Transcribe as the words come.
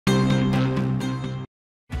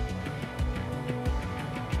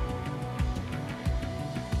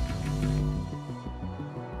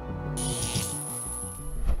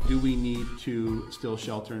Do we need to still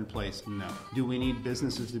shelter in place? No. Do we need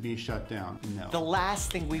businesses to be shut down? No. The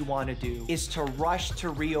last thing we want to do is to rush to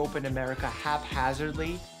reopen America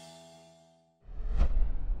haphazardly.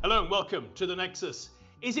 Hello and welcome to the Nexus.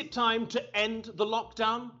 Is it time to end the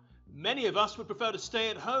lockdown? Many of us would prefer to stay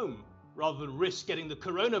at home rather than risk getting the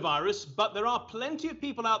coronavirus, but there are plenty of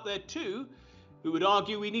people out there too who would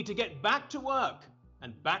argue we need to get back to work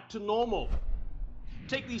and back to normal.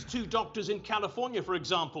 Take these two doctors in California, for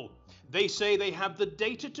example. They say they have the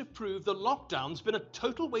data to prove the lockdown's been a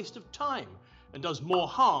total waste of time and does more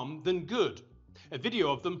harm than good. A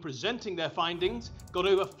video of them presenting their findings got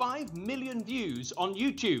over 5 million views on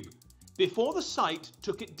YouTube before the site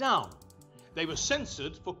took it down. They were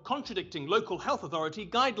censored for contradicting local health authority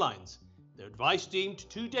guidelines. Their advice deemed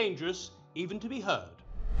too dangerous even to be heard.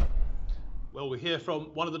 Well, we'll hear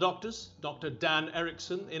from one of the doctors, Dr. Dan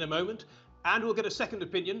Erickson, in a moment, and we'll get a second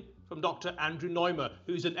opinion from Dr. Andrew Neumer,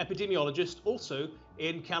 who's an epidemiologist also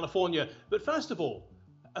in California. But first of all,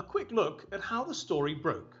 a quick look at how the story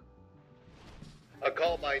broke. A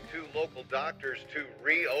call by two local doctors to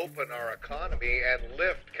reopen our economy and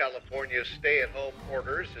lift California's stay-at-home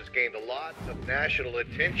orders has gained a lot of national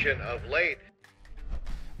attention of late.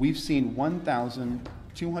 We've seen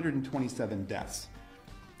 1,227 deaths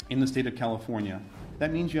in the state of California.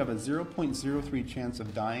 That means you have a 0.03 chance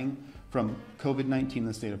of dying from COVID-19 in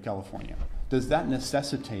the state of California. Does that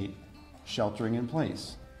necessitate sheltering in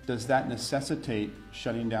place? Does that necessitate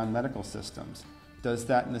shutting down medical systems? Does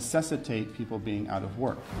that necessitate people being out of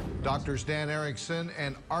work? Doctors Dan Erickson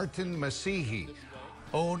and Artin Masihi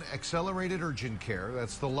own Accelerated Urgent Care.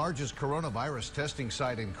 That's the largest coronavirus testing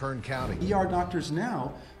site in Kern County. ER doctors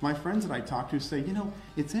now, my friends that I talk to say, you know,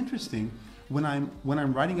 it's interesting, when I'm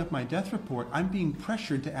writing up my death report, I'm being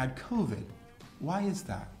pressured to add COVID. Why is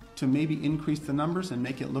that? To maybe increase the numbers and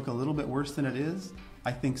make it look a little bit worse than it is?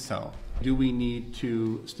 I think so. Do we need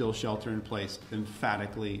to still shelter in place?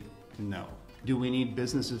 Emphatically, no. Do we need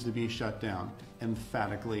businesses to be shut down?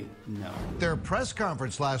 Emphatically, no. Their press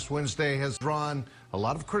conference last Wednesday has drawn a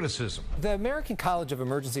lot of criticism. The American College of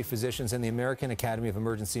Emergency Physicians and the American Academy of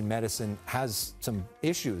Emergency Medicine has some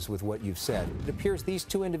issues with what you've said. It appears these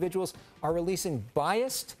two individuals are releasing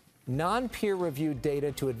biased, non-peer-reviewed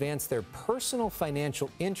data to advance their personal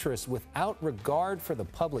financial interests without regard for the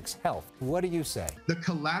public's health. What do you say? The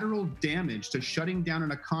collateral damage to shutting down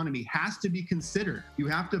an economy has to be considered. You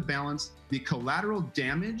have to balance the collateral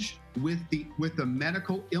damage with the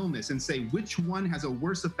medical illness and say which one has a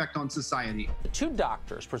worse effect on society. The two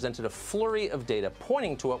doctors presented a flurry of data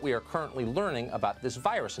pointing to what we are currently learning about this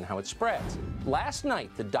virus and how it spreads. Last night,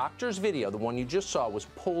 the doctor's video, the one you just saw, was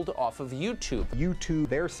pulled off of YouTube. YouTube,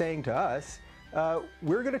 they're saying to us,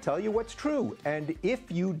 we're going to tell you what's true. And if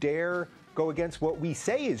you dare go against what we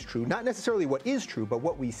say is true, not necessarily what is true, but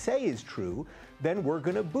what we say is true, then we're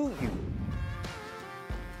going to boot you.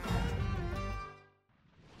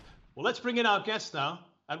 Well, let's bring in our guest now,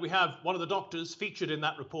 and we have one of the doctors featured in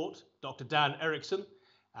that report, Dr. Dan Erickson,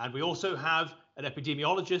 and we also have an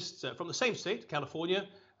epidemiologist from the same state, California,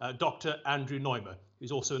 Dr. Andrew Neumer,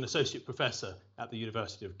 who's also an associate professor at the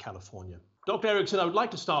University of California. Dr. Erickson, I would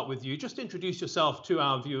like to start with you. Just introduce yourself to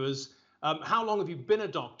our viewers. How long have you been a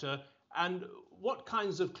doctor, and what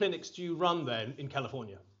kinds of clinics do you run there in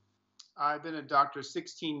California? I've been a doctor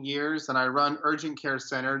 16 years, and I run urgent care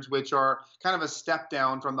centers, which are kind of a step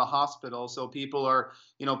down from the hospital. So people are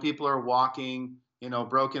walking,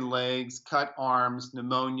 broken legs, cut arms,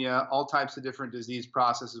 pneumonia, all types of different disease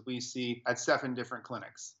processes we see at 7 different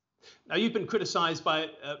clinics. Now, you've been criticized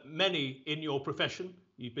by many in your profession.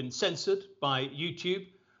 You've been censored by YouTube.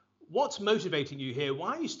 What's motivating you here?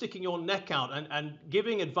 Why are you sticking your neck out and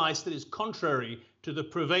giving advice that is contrary to the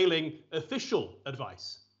prevailing official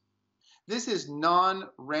advice? This is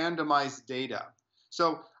non-randomized data.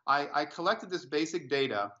 So I collected this basic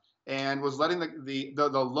data and was letting the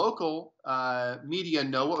local media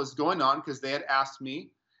know what was going on because they had asked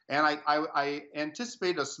me. And I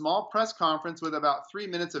anticipated a small press conference with about 3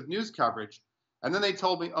 minutes of news coverage. And then they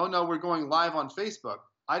told me, oh no, we're going live on Facebook.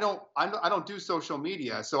 I don't do social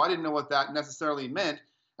media, so I didn't know what that necessarily meant.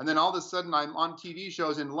 And then all of a sudden I'm on TV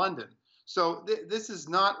shows in London. So this is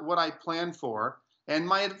not what I planned for. And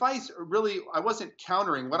my advice, really, I wasn't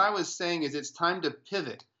countering. What I was saying is it's time to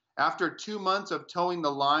pivot. After 2 months of towing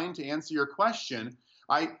the line, to answer your question,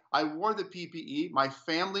 I wore the PPE. My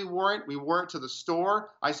family wore it. We wore it to the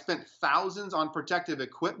store. I spent thousands on protective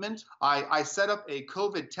equipment. I set up a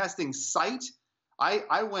COVID testing site.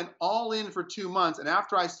 I went all in for 2 months. And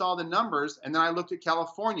after I saw the numbers, and then I looked at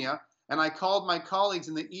California, and I called my colleagues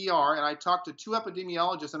in the ER, and I talked to 2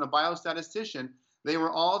 epidemiologists and a biostatistician. They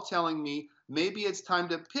were all telling me maybe it's time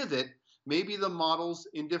to pivot. Maybe the models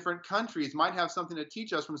in different countries might have something to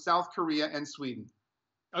teach us from South Korea and Sweden.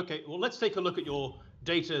 Okay, well, let's take a look at your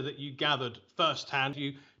data that you gathered firsthand.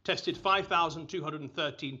 You tested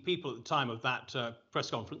 5,213 people at the time of that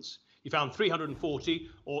press conference. You found 340,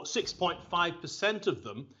 or 6.5% of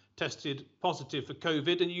them, tested positive for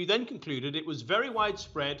COVID, and you then concluded it was very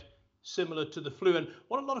widespread, similar to the flu. And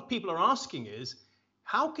what a lot of people are asking is,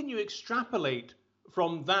 how can you extrapolate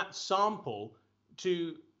from that sample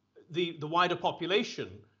to the wider population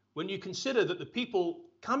when you consider that the people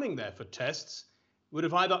coming there for tests would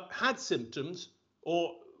have either had symptoms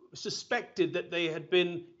or suspected that they had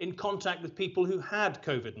been in contact with people who had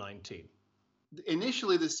COVID-19?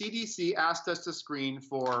 Initially, the CDC asked us to screen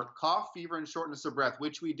for cough, fever, and shortness of breath,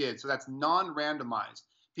 which we did. So that's non-randomized.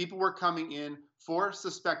 People were coming in for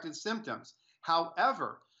suspected symptoms.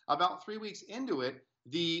 However, about 3 weeks into it,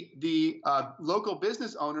 the local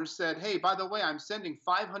business owners said, hey, by the way, I'm sending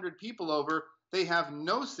 500 people over. They have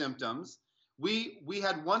no symptoms. We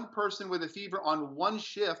had one person with a fever on one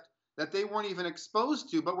shift that they weren't even exposed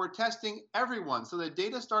to, but we're testing everyone. So the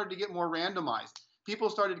data started to get more randomized.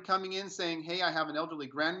 People started coming in saying, hey, I have an elderly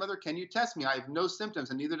grandmother. Can you test me? I have no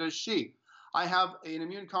symptoms, and neither does she. I have an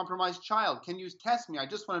immune-compromised child. Can you test me? I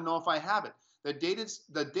just want to know if I have it. The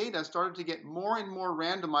data started to get more and more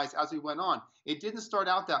randomized as we went on. It didn't start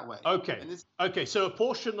out that way. Okay. Okay. So a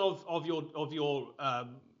portion of your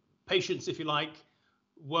patients, if you like,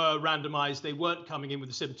 were randomized. They weren't coming in with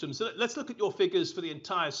the symptoms. So let's look at your figures for the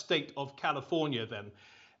entire state of California then.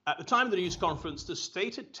 At the time of the news conference, the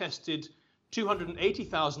state had tested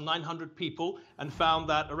 280,900 people and found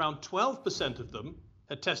that around 12% of them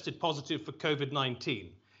had tested positive for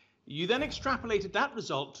COVID-19. You then extrapolated that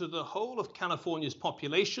result to the whole of California's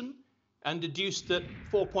population and deduced that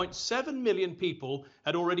 4.7 million people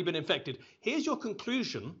had already been infected. Here's your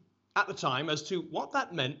conclusion at the time as to what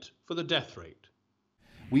that meant for the death rate.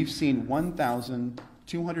 We've seen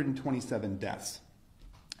 1,227 deaths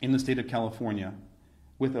in the state of California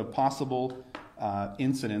with a possible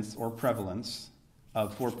incidence or prevalence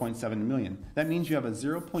of 4.7 million. That means you have a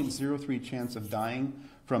 0.03 chance of dying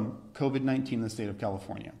from COVID-19 in the state of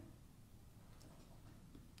California.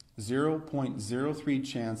 0.03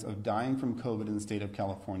 chance of dying from COVID in the state of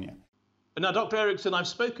California. Now, Dr. Erickson, I've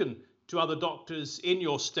spoken to other doctors in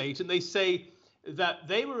your state, and they say that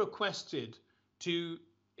they were requested to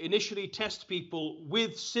initially test people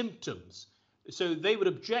with symptoms. So they would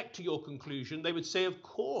object to your conclusion. They would say, of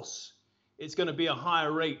course, it's going to be a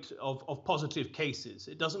higher rate of positive cases.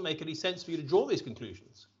 It doesn't make any sense for you to draw these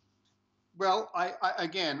conclusions. Well,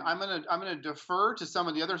 again, I'm going to defer to some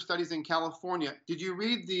of the other studies in California. Did you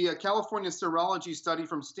read the California serology study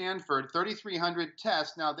from Stanford? 3,300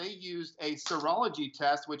 tests. Now, they used a serology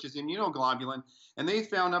test, which is immunoglobulin, and they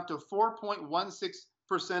found up to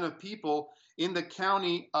 4.16% of people in the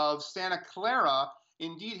county of Santa Clara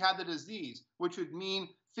indeed had the disease, which would mean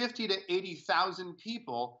 50 to 80,000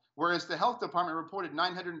 people, whereas the health department reported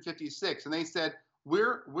 956, and they said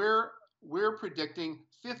we're predicting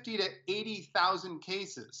 50 to 80,000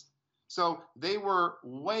 cases. So they were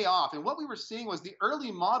way off. And what we were seeing was the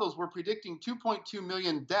early models were predicting 2.2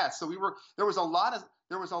 million deaths. So there was a lot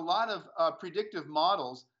of predictive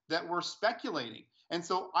models that were speculating. And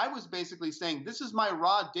so I was basically saying, this is my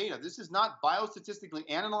raw data. This is not biostatistically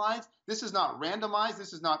analyzed. This is not randomized.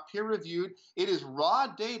 This is not peer-reviewed. It is raw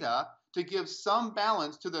data to give some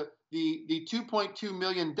balance to the 2.2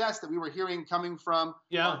 million deaths that we were hearing coming from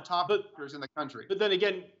our top doctors in the country. But then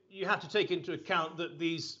again, you have to take into account that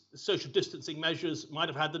these social distancing measures might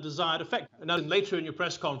have had the desired effect. And now later in your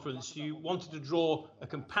press conference, you wanted to draw a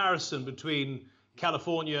comparison between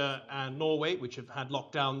California and Norway, which have had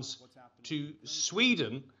lockdowns, to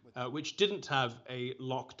Sweden, which didn't have a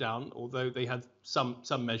lockdown, although they had some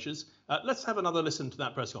measures. Let's have another listen to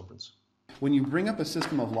that press conference. When you bring up a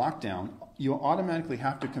system of lockdown, you automatically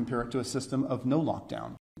have to compare it to a system of no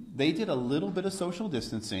lockdown. They did a little bit of social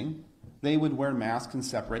distancing. They would wear masks and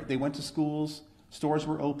separate. They went to schools, stores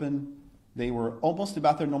were open. They were almost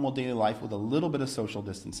about their normal daily life with a little bit of social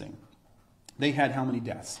distancing. They had how many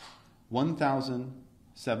deaths?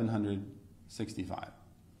 1,765.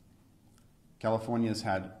 California's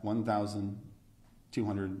had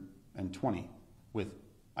 1,220 with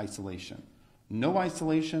isolation. No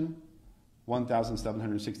isolation,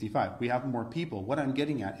 1,765. We have more people. What I'm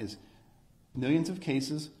getting at is millions of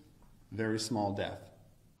cases, very small death.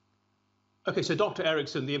 Okay, so Dr.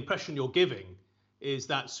 Erickson, the impression you're giving is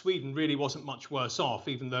that Sweden really wasn't much worse off,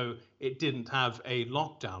 even though it didn't have a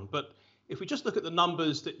lockdown. But if we just look at the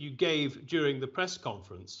numbers that you gave during the press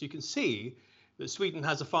conference, you can see that Sweden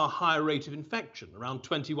has a far higher rate of infection, around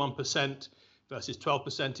 21% versus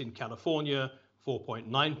 12% in California,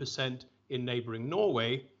 4.9% in neighboring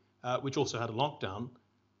Norway, which also had a lockdown,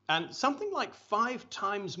 and something like 5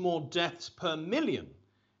 times more deaths per million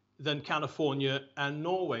than California and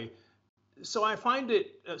Norway. So I find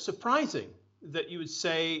it surprising that you would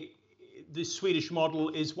say the Swedish model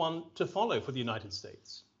is one to follow for the United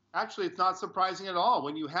States. Actually, it's not surprising at all.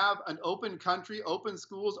 When you have an open country, open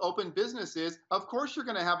schools, open businesses, of course you're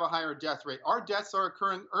going to have a higher death rate. Our deaths are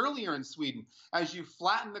occurring earlier in Sweden. As you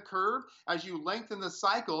flatten the curve, as you lengthen the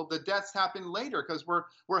cycle, the deaths happen later because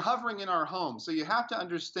we're hovering in our homes. So you have to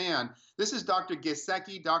understand, this is Dr.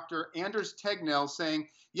 Gesecki, Dr. Anders Tegnell saying,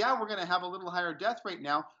 yeah, we're going to have a little higher death rate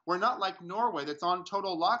now. We're not like Norway that's on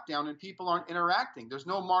total lockdown and people aren't interacting. There's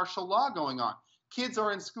no martial law going on. Kids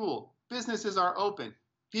are in school. Businesses are open.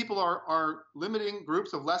 People are limiting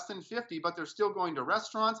groups of less than 50, but they're still going to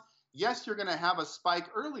restaurants. Yes, you're going to have a spike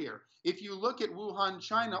earlier. If you look at Wuhan,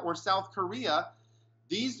 China, or South Korea,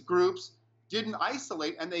 these groups didn't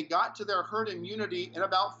isolate, and they got to their herd immunity in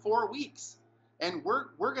about 4 weeks. And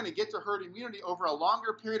we're going to get to herd immunity over a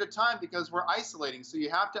longer period of time because we're isolating. So you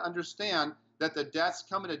have to understand that the deaths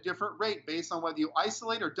come at a different rate based on whether you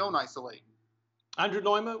isolate or don't isolate. Andrew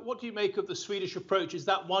Neumann, what do you make of the Swedish approach? Is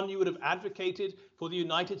that one you would have advocated for the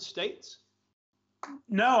United States?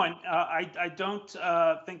 No, I don't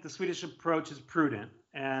think the Swedish approach is prudent.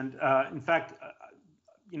 And in fact,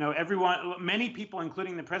 many people,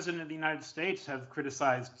 including the President of the United States, have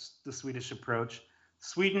criticized the Swedish approach.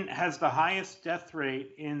 Sweden has the highest death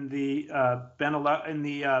rate in the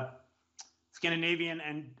Scandinavian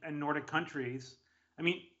and Nordic countries. I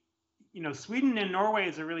mean, Sweden and Norway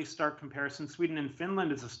is a really stark comparison. Sweden and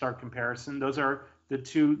Finland is a stark comparison. Those are the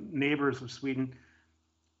two neighbors of Sweden.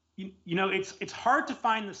 It's hard to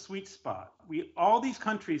find the sweet spot. All these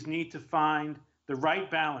countries need to find the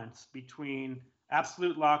right balance between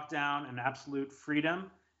absolute lockdown and absolute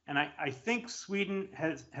freedom. And I think Sweden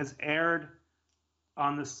has erred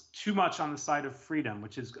on this too much on the side of freedom,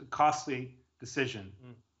 which is a costly decision.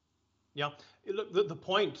 Yeah, look, the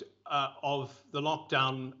point of the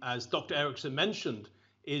lockdown, as Dr. Eriksson mentioned,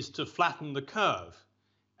 is to flatten the curve.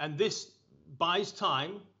 And this buys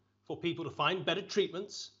time for people to find better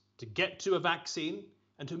treatments, to get to a vaccine,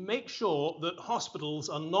 and to make sure that hospitals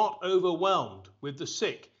are not overwhelmed with the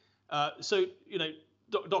sick. So,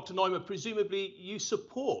 Dr. Neumann, presumably you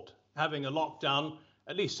support having a lockdown,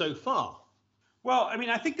 at least so far. Well, I mean,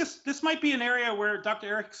 I think this might be an area where Dr.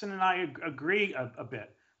 Eriksson and I agree a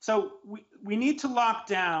bit. So we need to lock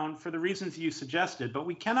down for the reasons you suggested, but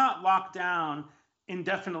we cannot lock down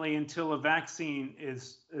indefinitely until a vaccine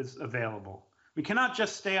is available. We cannot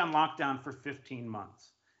just stay on lockdown for 15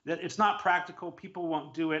 months. It's not practical. People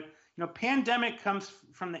won't do it. Pandemic comes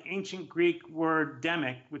from the ancient Greek word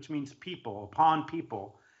demic, which means people, upon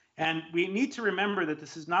people. And we need to remember that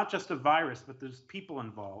this is not just a virus, but there's people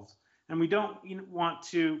involved. And we don't want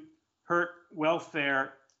to hurt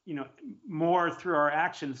welfare more through our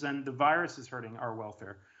actions than the virus is hurting our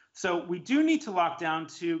welfare. So we do need to lock down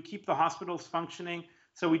to keep the hospitals functioning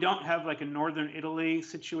so we don't have like a Northern Italy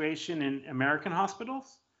situation in American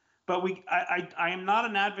hospitals. But I am not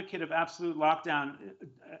an advocate of absolute lockdown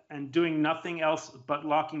and doing nothing else but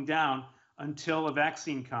locking down until a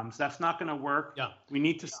vaccine comes. That's not going to work. Yeah. We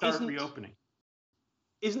need to start reopening.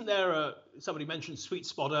 Isn't there somebody mentioned sweet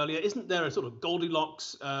spot earlier, isn't there a sort of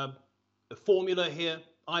Goldilocks formula here,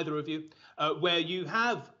 either of you, where you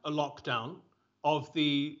have a lockdown of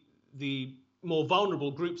the more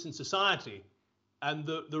vulnerable groups in society and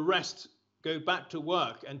the rest go back to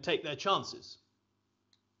work and take their chances?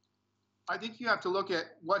 I think you have to look at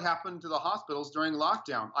what happened to the hospitals during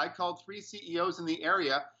lockdown. I called 3 CEOs in the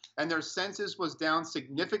area, and their census was down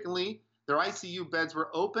significantly. Their ICU beds were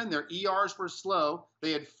open. Their ERs were slow.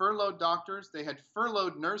 They had furloughed doctors. They had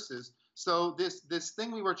furloughed nurses. So this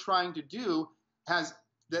thing we were trying to do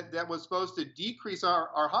that was supposed to decrease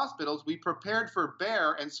our hospitals, we prepared for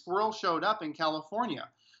bear, and squirrel showed up in California.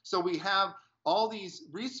 So we have all these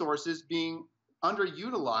resources being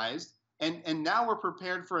underutilized. And now we're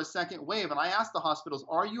prepared for a second wave. And I asked the hospitals,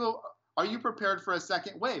 are you prepared for a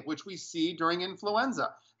second wave, which we see during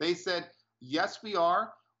influenza? They said, yes, we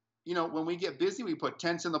are. When we get busy, we put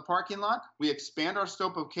tents in the parking lot. We expand our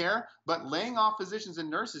scope of care. But laying off physicians and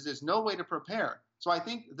nurses is no way to prepare. So I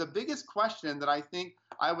think the biggest question that I think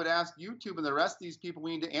I would ask YouTube and the rest of these people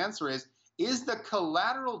we need to answer is the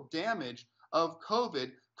collateral damage of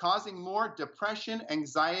COVID causing more depression,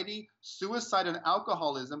 anxiety, suicide, and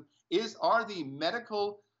alcoholism? Are the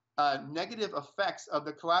medical negative effects of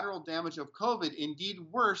the collateral damage of COVID indeed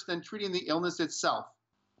worse than treating the illness itself?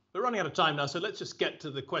 We're running out of time now, so let's just get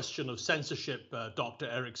to the question of censorship, Dr.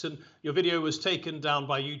 Erickson. Your video was taken down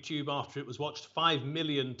by YouTube after it was watched 5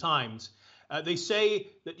 million times. They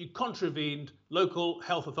say that you contravened local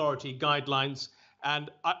health authority guidelines,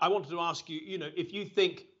 and I wanted to ask you, if you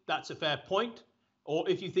think that's a fair point, or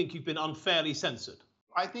if you think you've been unfairly censored.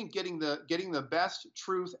 I think getting the best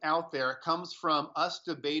truth out there comes from us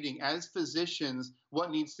debating as physicians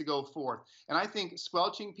what needs to go forth. And I think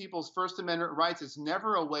squelching people's First Amendment rights is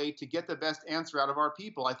never a way to get the best answer out of our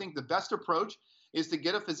people. I think the best approach is to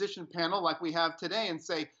get a physician panel like we have today and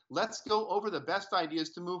say, let's go over the best ideas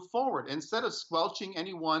to move forward. Instead of squelching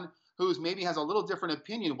anyone who's maybe has a little different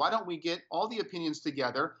opinion, why don't we get all the opinions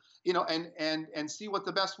together, and see what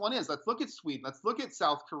the best one is. Let's look at Sweden. Let's look at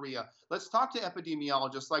South Korea. Let's talk to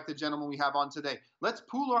epidemiologists like the gentleman we have on today. Let's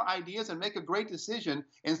pool our ideas and make a great decision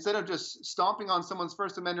instead of just stomping on someone's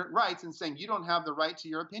First Amendment rights and saying you don't have the right to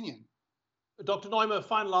your opinion. Dr. Neumann,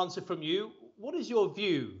 final answer from you. What is your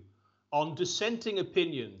view on dissenting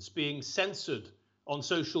opinions being censored on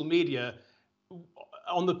social media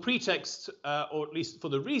on the pretext, or at least for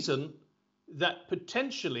the reason, that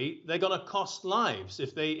potentially they're going to cost lives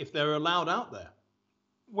if they're allowed out there?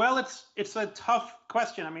 Well, it's a tough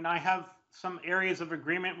question. I mean, I have some areas of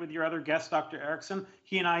agreement with your other guest, Dr. Erickson.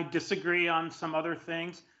 He and I disagree on some other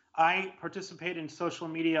things. I participate in social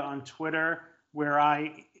media on Twitter, where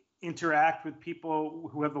I interact with people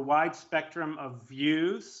who have a wide spectrum of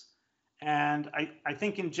views. And I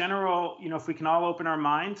think in general, if we can all open our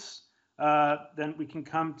minds, then we can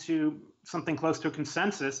come to something close to a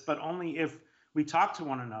consensus, but only if we talk to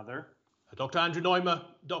one another. Dr. Andrew Neumann,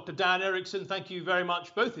 Dr. Dan Erickson, thank you very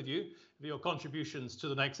much, both of you, for your contributions to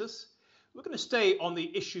the Nexus. We're going to stay on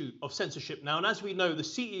the issue of censorship now, and as we know, the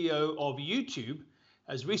CEO of YouTube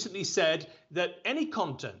has recently said that any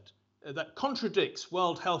content that contradicts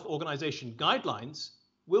World Health Organization guidelines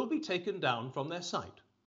will be taken down from their site.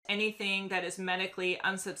 Anything that is medically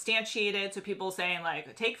unsubstantiated, so people saying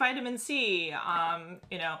like, take vitamin C,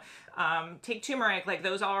 take turmeric, like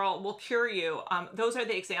those all will cure you. Those are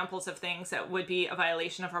the examples of things that would be a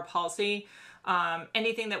violation of our policy.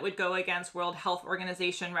 Anything that would go against World Health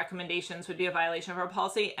Organization recommendations would be a violation of our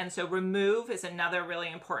policy. And so remove is another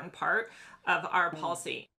really important part of our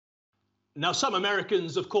policy. Now, some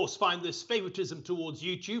Americans, of course, find this favoritism towards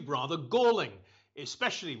YouTube rather galling,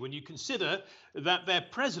 especially when you consider that their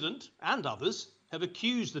president and others have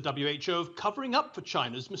accused the WHO of covering up for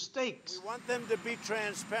China's mistakes. We want them to be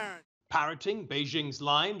transparent. Parroting Beijing's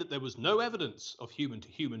line that there was no evidence of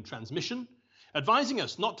human-to-human transmission, advising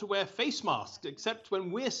us not to wear face masks except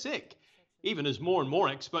when we're sick, even as more and more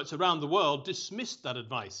experts around the world dismissed that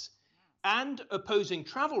advice, and opposing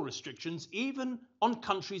travel restrictions even on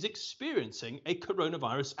countries experiencing a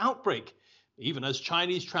coronavirus outbreak, even as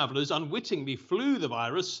Chinese travelers unwittingly flew the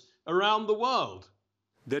virus around the world.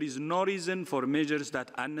 There is no reason for measures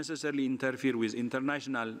that unnecessarily interfere with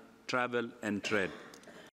international travel and trade.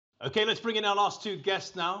 Okay, let's bring in our last two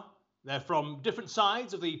guests now. They're from different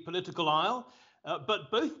sides of the political aisle,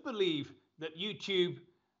 but both believe that YouTube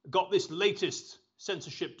got this latest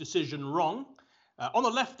censorship decision wrong. On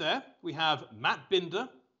the left there, we have Matt Binder,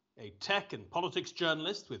 a tech and politics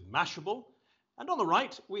journalist with Mashable. And on the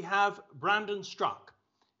right, we have Brandon Straka,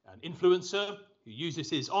 an influencer who uses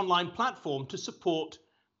his online platform to support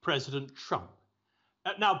President Trump.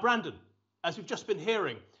 Now, Brandon, as we've just been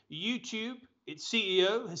hearing, YouTube, its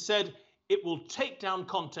CEO, has said it will take down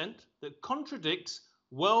content that contradicts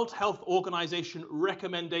World Health Organization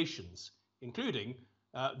recommendations, including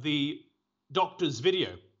the doctor's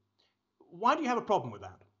video. Why do you have a problem with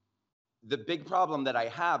that? The big problem that I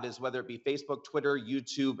have is whether it be Facebook, Twitter,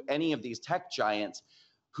 YouTube, any of these tech giants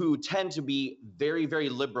who tend to be very, very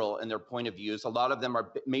liberal in their point of views. A lot of them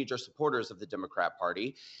are major supporters of the Democrat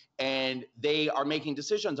Party, and they are making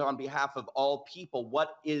decisions on behalf of all people.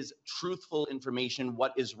 What is truthful information?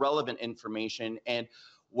 What is relevant information? And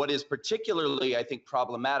what is particularly, I think,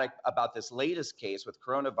 problematic about this latest case with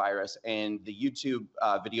coronavirus and the YouTube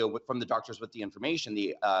video from the doctors with the information,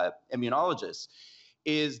 the immunologists,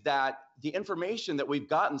 is that the information that we've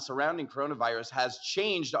gotten surrounding coronavirus has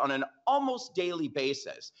changed on an almost daily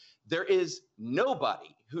basis. There is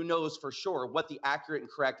nobody who knows for sure what the accurate and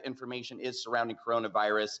correct information is surrounding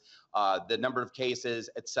coronavirus, the number of cases,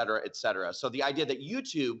 et cetera, et cetera. So the idea that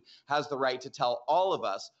YouTube has the right to tell all of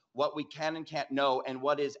us what we can and can't know and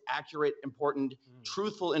what is accurate, important,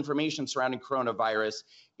 truthful information surrounding coronavirus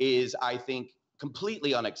is, I think,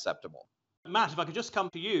 completely unacceptable. Matt, if I could just come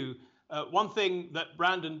to you. One thing that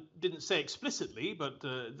Brandon didn't say explicitly, but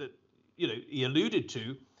that he alluded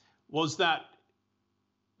to, was that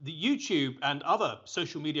the YouTube and other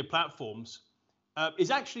social media platforms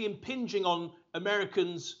is actually impinging on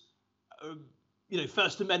Americans'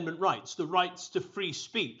 First Amendment rights, the rights to free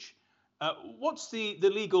speech. What's the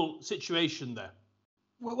legal situation there?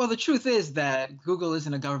 Well, the truth is that Google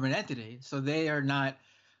isn't a government entity, so they are not,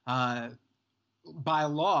 by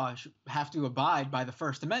law, have to abide by the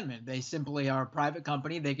First Amendment. They simply are a private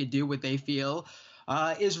company. They could do what they feel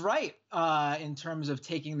is right in terms of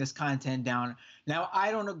taking this content down. Now,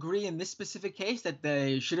 I don't agree in this specific case that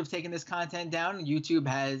they should have taken this content down. YouTube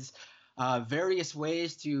has various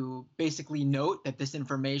ways to basically note that this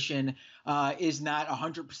information is not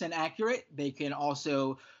 100% accurate. They can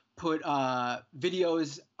also put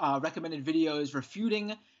videos, recommended videos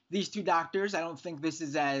refuting these two doctors. I don't think this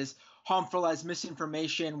is as harmful as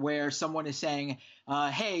misinformation where someone is saying,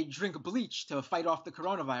 hey, drink bleach to fight off the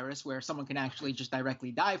coronavirus, where someone can actually just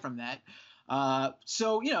directly die from that.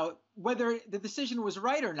 So, whether the decision was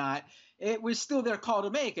right or not, it was still their call to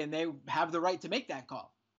make, and they have the right to make that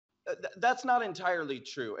call. That's not entirely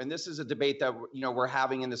true. And this is a debate that, we're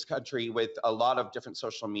having in this country with a lot of different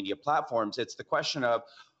social media platforms. It's the question of,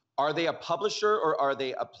 are they a publisher or are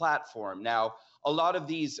they a platform? Now, a lot of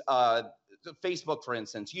these, Facebook, for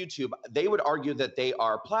instance, YouTube, they would argue that they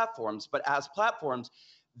are platforms, but as platforms,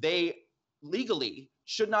 they legally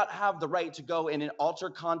should not have the right to go in and alter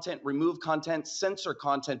content, remove content, censor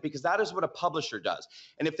content, because that is what a publisher does.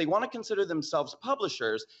 And if they want to consider themselves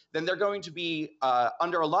publishers, then they're going to be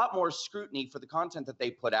under a lot more scrutiny for the content that they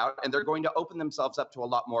put out, and they're going to open themselves up to a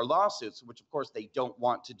lot more lawsuits, which of course they don't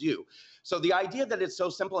want to do. So the idea that it's so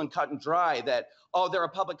simple and cut and dry that, oh, they're a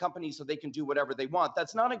public company so they can do whatever they want,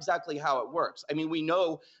 that's not exactly how it works. I mean, we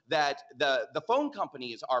know that the phone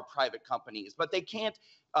companies are private companies, but they can't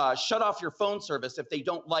shut off your phone service if they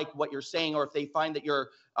don't like what you're saying, or if they find that you're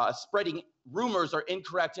spreading rumors or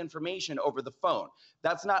incorrect information over the phone.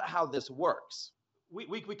 That's not how this works.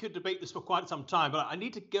 We could debate this for quite some time, but I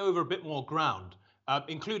need to go over a bit more ground,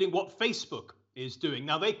 including what Facebook is doing.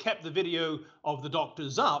 Now, they kept the video of the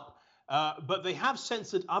doctors up, but they have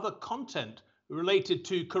censored other content related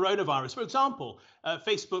to coronavirus. For example,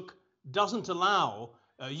 Facebook doesn't allow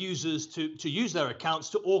users to use their accounts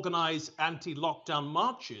to organize anti-lockdown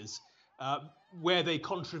marches where they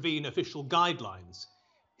contravene official guidelines.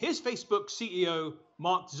 Here's Facebook CEO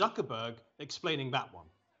Mark Zuckerberg explaining that one.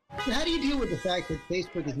 So how do you deal with the fact that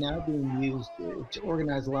Facebook is now being used to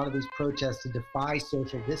organize a lot of these protests to defy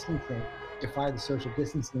social distancing, defy the social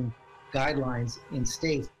distancing guidelines in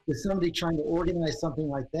states? Is somebody trying to organize something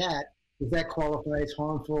like that, does that qualify as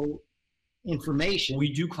harmful information?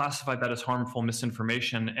 We do classify that as harmful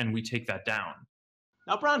misinformation, and we take that down.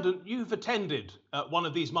 Now, Brandon, you've attended one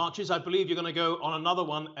of these marches. I believe you're going to go on another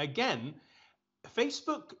one again.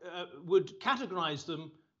 Facebook would categorize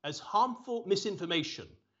them as harmful misinformation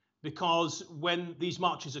because when these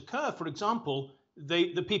marches occur, for example,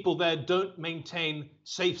 the people there don't maintain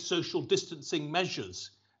safe social distancing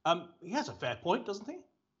measures. He has a fair point, doesn't he?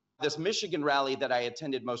 This Michigan rally that I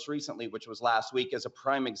attended most recently, which was last week, is a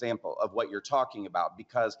prime example of what you're talking about,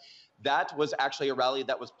 because that was actually a rally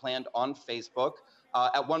that was planned on Facebook.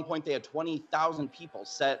 At one point, they had 20,000 people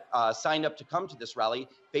signed up to come to this rally.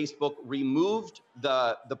 Facebook removed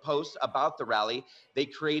the post about the rally. They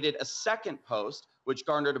created a second post, which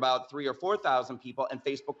garnered about 3,000 or 4,000 people, and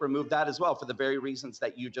Facebook removed that as well for the very reasons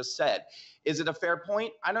that you just said. Is it a fair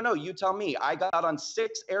point? I don't know. You tell me. I got on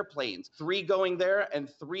 6 airplanes, 3 going there and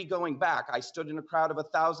 3 going back. I stood in a crowd of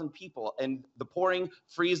 1,000 people in the pouring,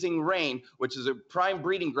 freezing rain, which is a prime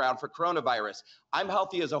breeding ground for coronavirus. I'm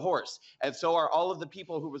healthy as a horse, and so are all of the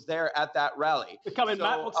people who was there at that rally. Come in,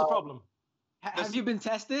 Matt. What's the problem? Have you been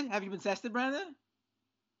tested? Have you been tested, Brandon?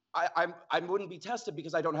 I wouldn't be tested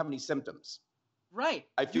because I don't have any symptoms. Right.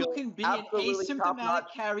 I feel you can be an asymptomatic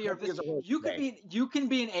carrier of this. You can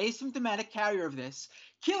be an asymptomatic carrier of this,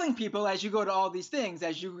 killing people as you go to all these things,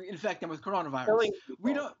 as you infect them with coronavirus.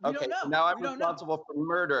 We don't know. Now I'm responsible for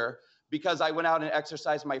murder because I went out and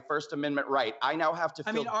exercised my First Amendment right. I now have to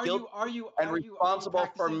feel guilty and responsible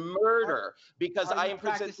for murder because I am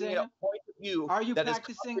presenting a point of view that is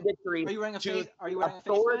contradictory to the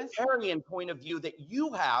authoritarian point of view that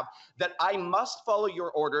you have, that I must follow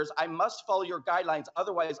your orders, I must follow your guidelines,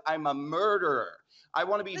 otherwise I'm a murderer. I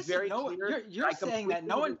want to be very clear. You're saying that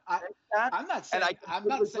no one. I'm not saying. And I'm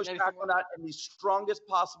not saying anything on that in the strongest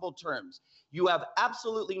possible terms. You have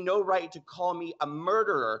absolutely no right to call me a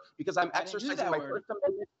murderer because I'm exercising my First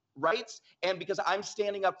Amendment rights and because I'm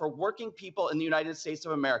standing up for working people in the United States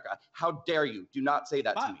of America. How dare you? Do not say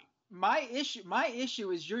that to me. My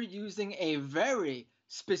issue is you're using a very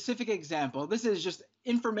specific example. This is just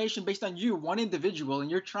information based on you, one individual,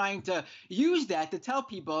 and you're trying to use that to tell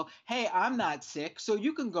people, hey, I'm not sick, so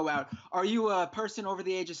you can go out. Are you a person over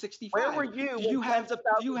the age of 65? Where were you when tens of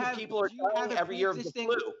thousands of people are dying every year of the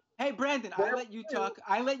flu? Hey, Brandon, I let you talk.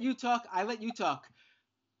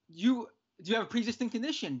 Do you have a pre-existing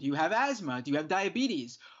condition? Do you have asthma? Do you have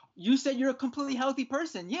diabetes? You said you're a completely healthy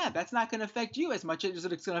person. Yeah, that's not going to affect you as much as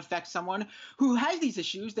it's going to affect someone who has these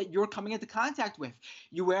issues that you're coming into contact with.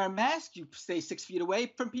 You wear a mask, you stay 6 feet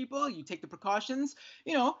away from people, you take the precautions.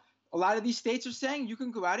 You know, a lot of these states are saying you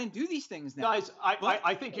can go out and do these things now. Guys,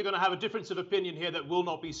 I think you're going to have a difference of opinion here that will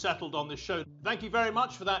not be settled on this show. Thank you very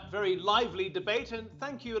much for that very lively debate, and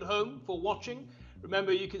thank you at home for watching.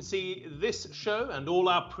 Remember, you can see this show and all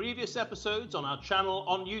our previous episodes on our channel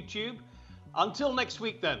on YouTube. Until next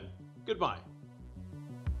week then, goodbye.